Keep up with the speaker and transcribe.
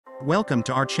Welcome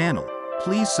to our channel.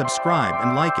 Please subscribe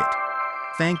and like it.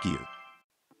 Thank you.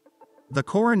 The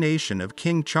coronation of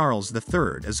King Charles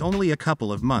III is only a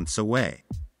couple of months away.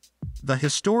 The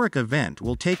historic event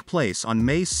will take place on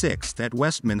May 6 at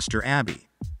Westminster Abbey.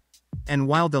 And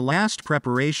while the last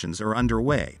preparations are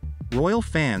underway, royal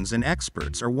fans and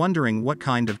experts are wondering what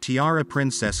kind of tiara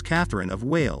Princess Catherine of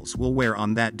Wales will wear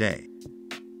on that day.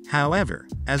 However,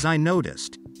 as I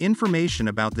noticed, information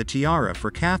about the tiara for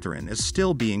Catherine is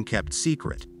still being kept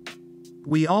secret.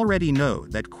 We already know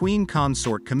that Queen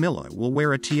Consort Camilla will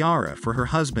wear a tiara for her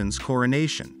husband's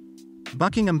coronation.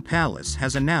 Buckingham Palace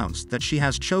has announced that she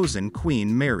has chosen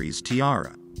Queen Mary's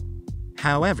tiara.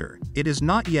 However, it is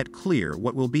not yet clear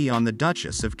what will be on the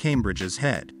Duchess of Cambridge's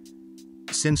head.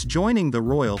 Since joining the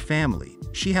royal family,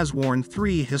 she has worn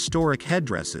 3 historic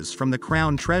headdresses from the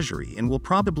Crown Treasury and will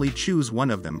probably choose one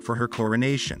of them for her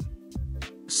coronation.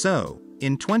 So,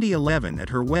 in 2011 at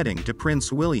her wedding to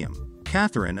Prince William,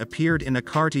 Catherine appeared in a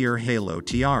Cartier Halo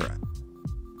tiara.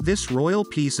 This royal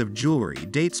piece of jewelry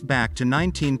dates back to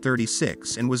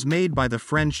 1936 and was made by the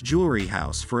French jewelry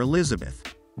house for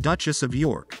Elizabeth, Duchess of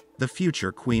York, the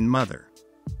future Queen Mother.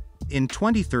 In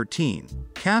 2013,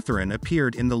 Catherine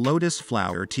appeared in the lotus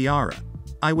flower tiara.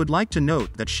 I would like to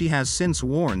note that she has since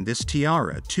worn this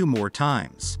tiara 2 more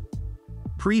times.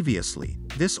 Previously,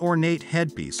 this ornate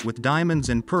headpiece with diamonds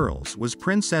and pearls was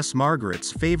Princess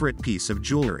Margaret's favorite piece of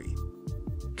jewelry.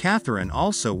 Catherine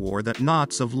also wore the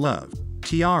Knots of Love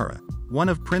tiara, one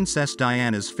of Princess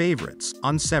Diana's favorites,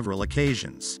 on several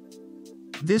occasions.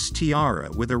 This tiara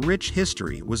with a rich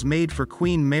history was made for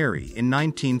Queen Mary in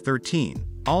 1913,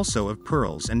 also of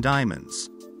pearls and diamonds.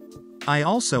 I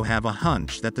also have a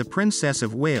hunch that the Princess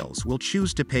of Wales will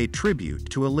choose to pay tribute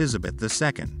to Elizabeth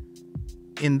II.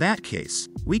 In that case,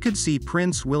 we could see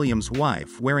Prince William's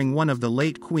wife wearing one of the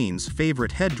late Queen's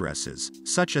favorite headdresses,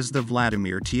 such as the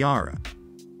Vladimir tiara.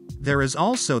 There is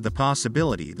also the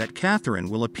possibility that Catherine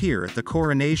will appear at the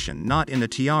coronation not in a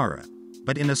tiara,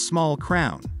 but in a small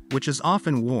crown, which is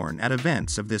often worn at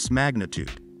events of this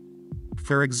magnitude.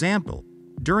 For example,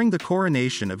 during the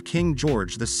coronation of King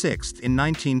George VI in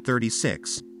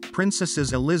 1936,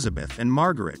 Princesses Elizabeth and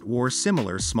Margaret wore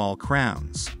similar small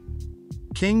crowns.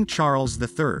 King Charles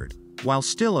III, while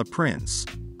still a prince,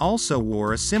 also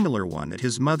wore a similar one at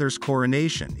his mother's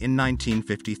coronation in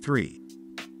 1953.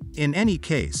 In any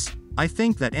case, I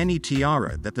think that any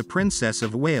tiara that the Princess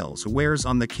of Wales wears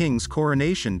on the King's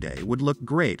coronation day would look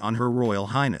great on Her Royal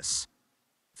Highness.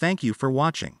 Thank you for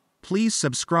watching. Please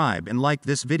subscribe and like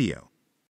this video.